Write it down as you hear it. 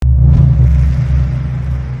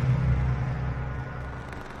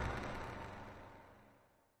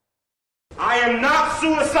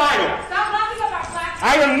suicidal. Stop talking about black.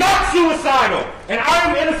 I am not suicidal, and I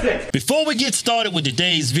am innocent. Before we get started with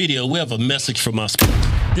today's video, we have a message from our sponsor.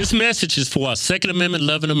 This message is for our Second Amendment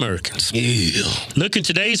loving Americans. Yeah. Look, in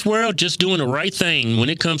today's world, just doing the right thing when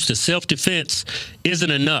it comes to self-defense isn't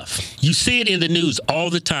enough. You see it in the news all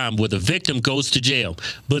the time where the victim goes to jail.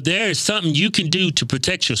 But there is something you can do to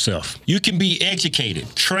protect yourself. You can be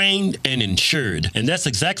educated, trained, and insured. And that's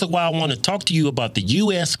exactly why I want to talk to you about the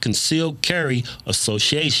U.S. Concealed Carry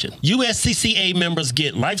Association. USCCA members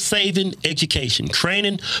get life-saving education,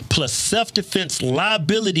 training, plus self-defense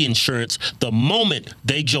liability insurance the moment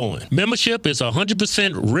they join. Membership is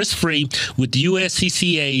 100% risk-free with the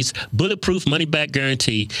USCCA's bulletproof money-back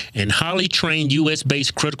guarantee and highly trained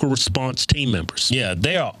U.S.-based critical response team members. Yeah,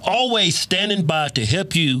 they are always standing by to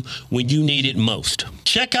help you when you need it most.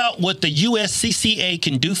 Check out what the USCCA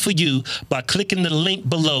can do for you by clicking the link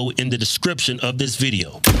below in the description of this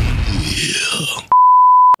video. Yeah.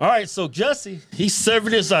 All right, so Jesse, he's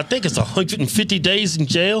serving his, I think it's 150 days in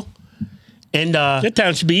jail. And that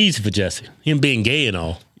time should be easy for Jesse. Him being gay and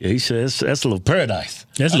all. Yeah, he says that's a little paradise.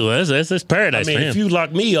 That's paradise. I mean, if you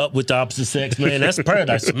lock me up with the opposite sex, man, that's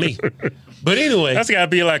paradise for me. But anyway, that's gotta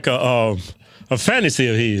be like a fantasy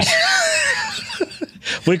of his.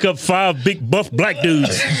 Wake up 5 big buff black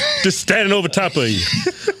dudes just standing over top of you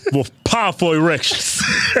with powerful erections.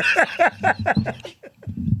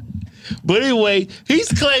 But anyway, he's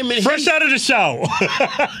claiming fresh out of the shower.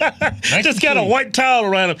 Just got a white towel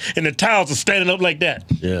around him, and the towels are standing up like that.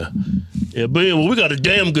 Yeah. Yeah, but anyway, we got a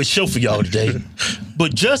damn good show for y'all today.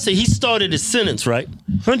 But Jesse, he started his sentence, right?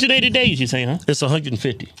 180 days, you say, huh? It's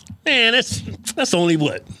 150. Man, that's only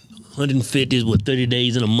what? 150 is what, 30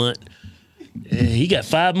 days in a month? He got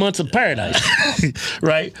 5 months of paradise.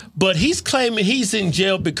 Right? But he's claiming he's in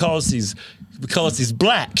jail because he's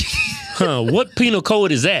black. Huh, what penal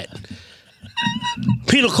code is that?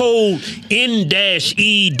 Penal code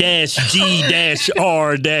N-E-G-R-O.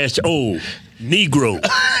 Negro.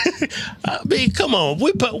 I mean, come on.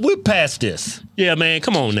 We're past this. Yeah, man,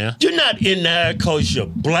 come on now. You're not in there because you're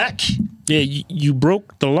black. Yeah, you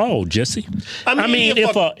broke the law, Jesse. I mean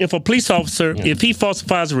if a police officer, if he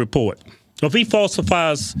falsifies a report, if he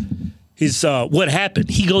falsifies his what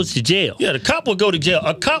happened, he goes to jail. Yeah, the cop will go to jail.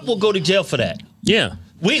 A cop will go to jail for that. Yeah.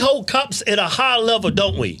 We hold cops at a high level,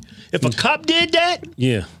 don't we? If a cop did that,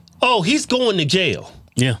 yeah. Oh, he's going to jail.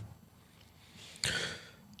 Yeah.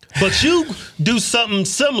 But you do something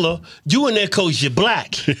similar, you in there because you're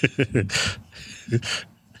black.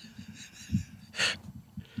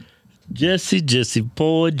 Jesse,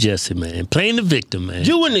 poor Jesse, man. Playing the victim, man.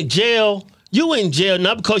 You in jail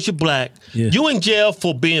not because you're black. Yeah. You in jail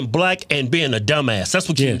for being black and being a dumbass. That's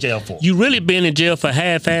what you're in jail for. You really been in jail for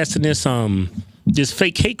half-assing this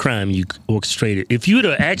fake hate crime you orchestrated. If you'd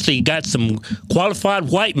have actually got some qualified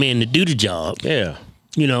white men to do the job, yeah,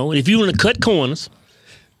 you know, if you want to cut corners,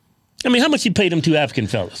 I mean, how much you paid them 2 African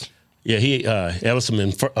fellas? Yeah, that was some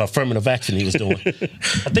affirmative action he was doing.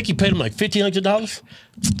 I think he paid him like $1,500.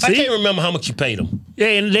 I can't remember how much you paid him. Yeah,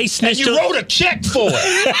 and they snitched. And you wrote a check for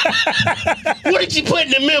it. What did you put in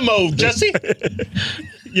the memo, Jesse?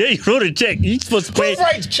 Yeah, you wrote a check. You supposed to pay. Who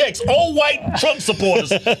writes checks? All white Trump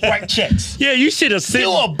supporters write checks. Yeah, you should have said.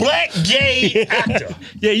 You're a black gay actor.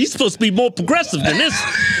 Yeah, you're supposed to be more progressive than this.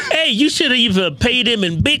 Hey, you should have either paid him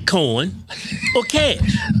in Bitcoin or cash.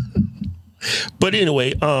 But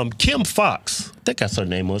anyway, Kim Foxx, I think that's her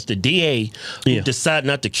name was, the DA who decided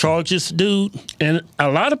not to charge this dude. And a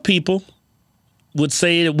lot of people would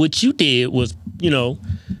say that what you did was, you know,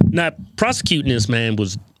 not prosecuting this man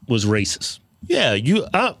was racist. Yeah, you're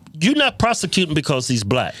not prosecuting because he's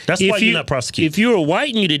black. That's why you're not prosecuting. If you're a white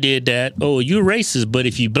and you did that, oh, you're racist. But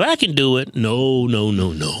if you black and do it, no.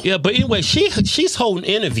 Yeah, but anyway, she's holding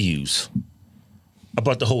interviews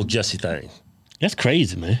about the whole Jesse thing. That's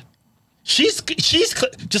crazy, man. She's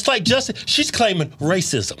just like Jesse. She's claiming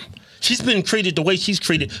racism. She's been treated the way she's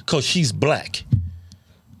treated because she's black.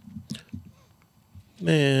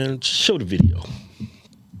 Man, show the video.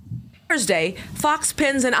 Thursday, Fox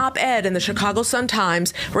pens an op-ed in the Chicago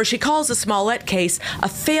Sun-Times where she calls the Smollett case a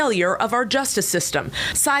failure of our justice system,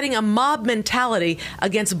 citing a mob mentality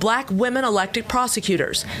against black women elected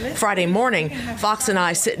prosecutors. Friday morning, Fox and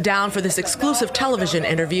I sit down for this exclusive television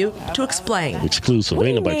interview to explain. Exclusive. What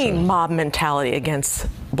do you mean mob mentality against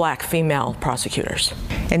black female prosecutors?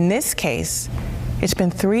 In this case, it's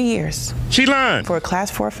been 3 years. She lying. For a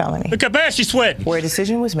class 4 felony. Look how bad she's sweating. Where a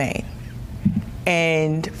decision was made.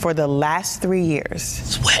 And for the last 3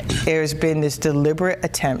 years, there's been this deliberate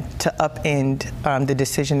attempt to upend the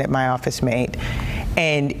decision that my office made.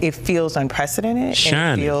 And it feels unprecedented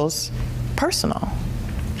and it feels personal.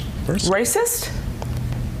 Racist?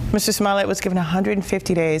 Mr. Smollett was given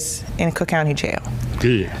 150 days in Cook County Jail.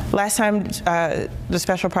 Good. Last time, the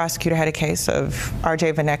special prosecutor had a case of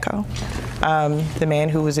R.J. Vaneco, the man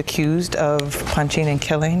who was accused of punching and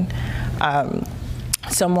killing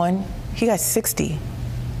someone. He got 60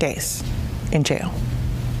 days in jail.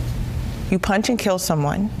 You punch and kill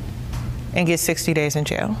someone and get 60 days in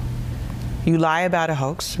jail. You lie about a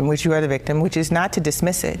hoax in which you are the victim, which is not to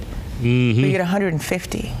dismiss it, but you get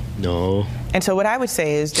 150. No. And so what I would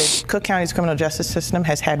say is that Cook County's criminal justice system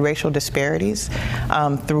has had racial disparities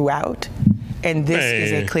throughout, and this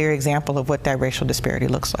is a clear example of what that racial disparity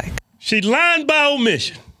looks like. She lied by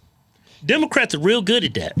omission. Democrats are real good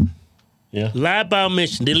at that. Yeah. Lie by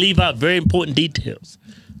omission. They leave out very important details.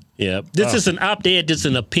 Yeah. This is an op-ed, this is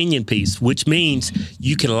an opinion piece, which means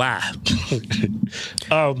you can lie.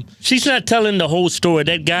 She's not telling the whole story.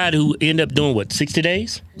 That guy who ended up doing, what, 60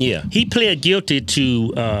 days? Yeah. He pled guilty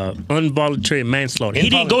to involuntary manslaughter.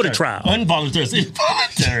 He didn't go to trial. Involuntary. It's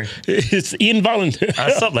involuntary. It's involuntary.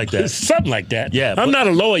 Something like that. Something like that. Yeah. I'm not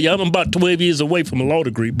a lawyer. I'm about 12 years away from a law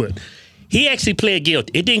degree, but he actually pled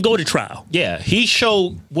guilty. It didn't go to trial. Yeah, he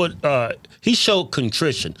showed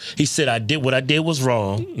contrition. He said, "I did what I did was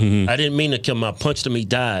wrong. I didn't mean to kill him. I punched him. He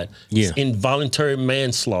died. Yeah. It's involuntary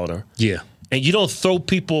manslaughter. Yeah. And you don't throw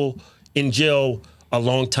people in jail a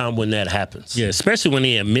long time when that happens. Yeah, especially when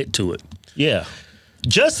they admit to it. Yeah.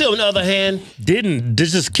 Jussie, on the other hand,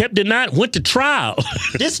 just kept denying, went to trial.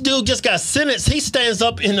 This dude just got sentenced. He stands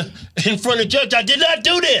up in front of the judge. I did not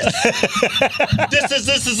do this.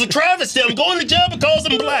 This is a travesty. I'm going to jail because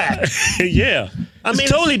I'm black. Yeah. I mean,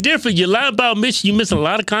 it's totally different. You lie about mission, you miss a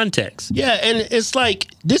lot of context. Yeah, and it's like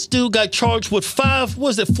this dude got charged with 4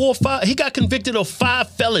 or 5? He got convicted of 5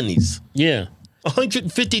 felonies. Yeah.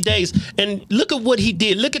 150 days. And look at what he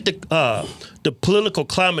did. Look at the political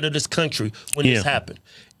climate of this country when this happened.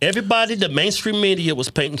 Everybody, the mainstream media was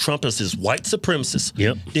painting Trump as this white supremacist.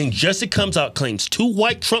 Yep. Then Jussie comes out, claims 2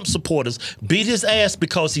 white Trump supporters beat his ass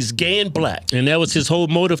because he's gay and black. And that was his whole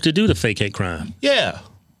motive to do the fake hate crime. Yeah.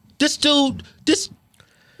 This dude, this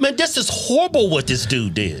is horrible what this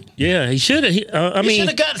dude did. Yeah, he should have. He should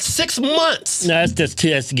have got 6 months. No,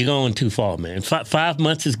 that's going too far, man. 5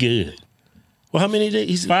 months is good. Well, how many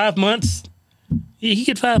days? 5 months. He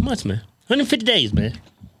get 5 months, man. 150 days, man.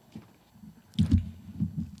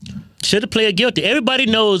 Should have pled guilty. Everybody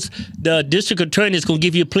knows the district attorney is going to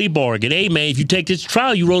give you a plea bargain. Hey, man, if you take this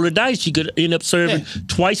trial, you roll the dice, you could end up serving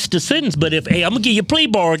twice the sentence. But if, hey, I'm going to give you a plea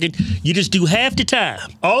bargain, you just do half the time.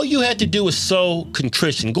 All you had to do was sow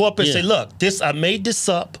contrition. Go up and say, look, I made this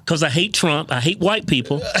up. Because I hate Trump, I hate white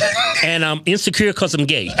people, and I'm insecure because I'm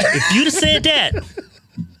gay. If you'd have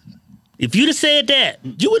said that,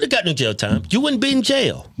 you wouldn't have got no jail time. You wouldn't be in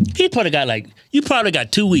jail. You probably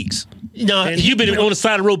got 2 weeks. No, and you've been on the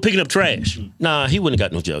side of the road picking up trash. Nah, he wouldn't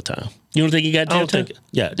have got no jail time. You don't think he got jail time?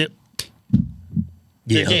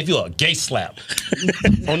 They gave you a gay slap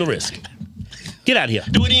on the wrist. Get out of here.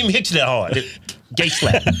 They wouldn't even hit you that hard. Gay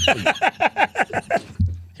slap.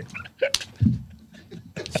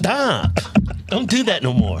 Stop. Don't do that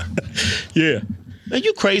no more. Yeah. Man,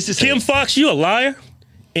 you crazy. Kim Fox, you a liar.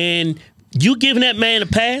 And you giving that man a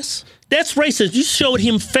pass? That's racist. You showed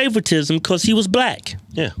him favoritism because he was black.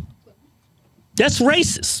 Yeah. That's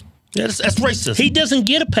racist. Yeah, that's racist. He doesn't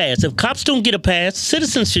get a pass. If cops don't get a pass,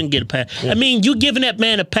 citizens shouldn't get a pass. Yeah. I mean, you're giving that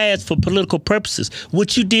man a pass for political purposes.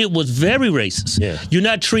 What you did was very racist. Yeah. You're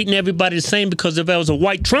not treating everybody the same because if I was a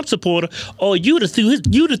white Trump supporter, you'd have threw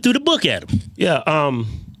the book at him. Yeah.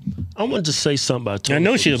 I wanted to say something about Tony. I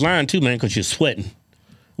know she was lying too, man, because she was sweating.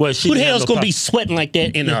 Well, who the hell's gonna be sweating like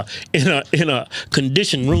that in a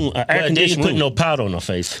conditioned room? They didn't put no powder on her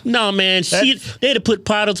face. No, man, they'd have put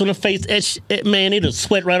powders on her face. Man, it'll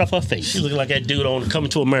sweat right off her face. She looked like that dude on Coming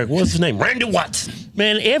to America. What's his name? Randy Watson.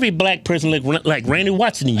 Man, every black person look like Randy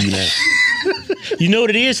Watson to you now. You know what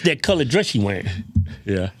it is? That colored dress she wearing.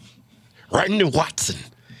 Yeah, Randy Watson.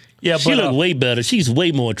 Yeah, she look way better. She's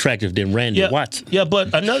way more attractive than Randy Watson. Yeah,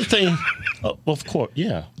 but another thing, of course,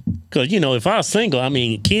 yeah. Because, if I was single, I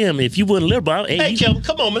mean, Kim, if you weren't liberal... Hey, Kim,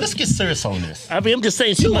 come on, man. Let's get serious on this. I mean, I'm just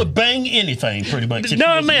saying... She would bang anything, pretty much.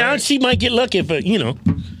 No, man, she might get lucky if,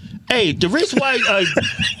 Hey, the reason why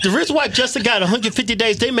Jussie got 150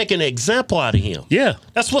 days, they make an example out of him. Yeah.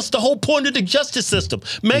 That's what's the whole point of the justice system.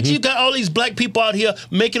 Imagine you got all these black people out here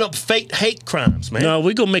making up fake hate crimes, man. No,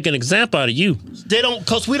 we're going to make an example out of you. They're going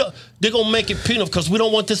to make it penal because we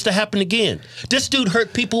don't want this to happen again. This dude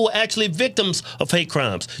hurt people who are actually victims of hate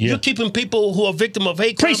crimes. Yeah. You're keeping people who are victims of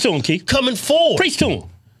hate crimes coming forward. Preach to him.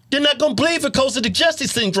 They're not going to believe it because of the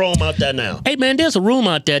justice syndrome out there now. Hey, man, there's a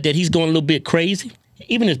rumor out there that he's going a little bit crazy.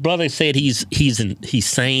 Even his brother said he's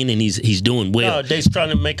sane and he's doing well. No, they's trying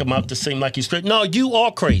to make him out to seem like he's straight. No, you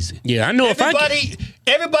are crazy. Yeah, I know.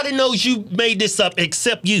 Everybody knows you made this up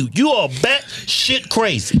except you. You are batshit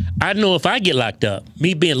crazy. I know if I get locked up,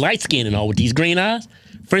 me being light skinned and all with these green eyes,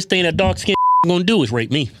 first thing that dark skinned gonna do is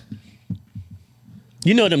rape me.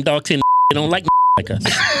 You know them dark skinned don't like us.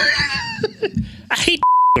 I hate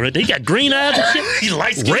they got green eyes and shit. He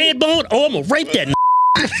light skinned. Red bone. Oh, I'm gonna rape that.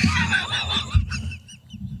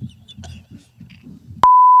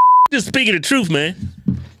 Just speaking the truth, man.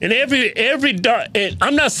 And every dark, and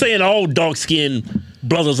I'm not saying all dark skinned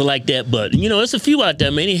brothers are like that, but you know, there's a few out there,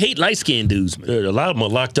 man. They hate light skinned dudes, man. A lot of them are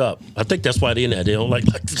locked up. I think that's why they're in there. They don't like.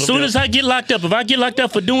 As soon as I get locked up, if I get locked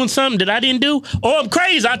up for doing something that I didn't do, or I'm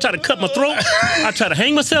crazy, I try to cut my throat, I try to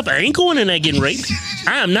hang myself. I ain't going in there getting raped.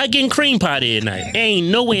 I am not getting cream pied at night. Ain't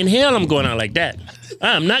no way in hell I'm going out like that.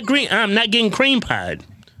 I'm not getting cream pied.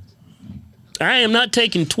 I am not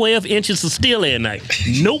taking 12 inches of steel at night.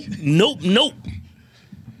 Nope.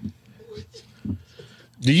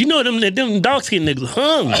 Do you know them dark skinned niggas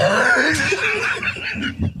hungry?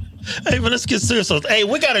 Hey, but let's get serious. Hey,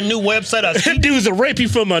 we got a new website. That dude's a rapey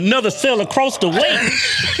from another cell across the way.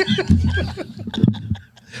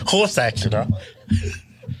 Horse action, huh?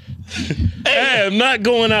 Hey, I am not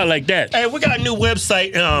going out like that. Hey, we got a new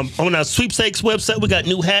website on our sweepstakes website. We got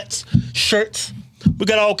new hats, shirts. We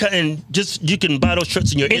got all kind, and just you can buy those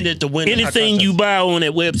shirts and you're in it to win. Anything you buy on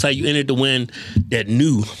that website, you in it to win that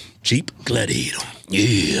new Jeep Gladiator.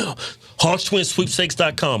 Yeah.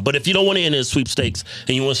 HarshTwinsSweepstakes.com. But if you don't want to enter the sweepstakes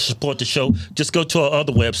and you want to support the show, just go to our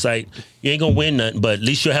other website. You ain't gonna win nothing, but at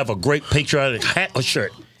least you'll have a great patriotic hat or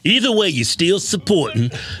shirt. Either way, you're still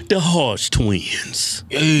supporting the Harsh Twins.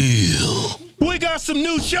 Yeah. We got some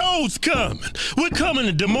new shows coming. We're coming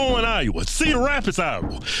to Des Moines, Iowa, Cedar Rapids,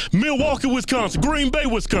 Iowa, Milwaukee, Wisconsin, Green Bay,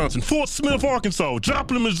 Wisconsin, Fort Smith, Arkansas,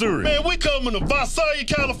 Joplin, Missouri. Man, we coming to Visalia,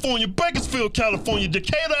 California, Bakersfield, California,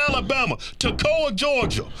 Decatur, Alabama, Toccoa,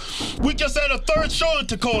 Georgia. We just had a third show in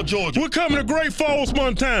Toccoa, Georgia. We're coming to Great Falls,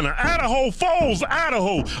 Montana, Idaho Falls,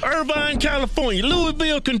 Idaho, Irvine, California,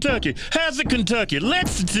 Louisville, Kentucky, Hazard, Kentucky,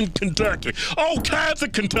 Lexington, Kentucky, all kinds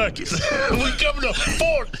of Kentuckys. We coming to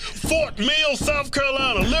Fort Mill, South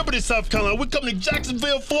Carolina, Liberty, South Carolina. We're coming to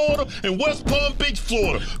Jacksonville, Florida, and West Palm Beach,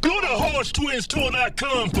 Florida. Go to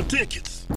HarshTwinsTour.com for tickets.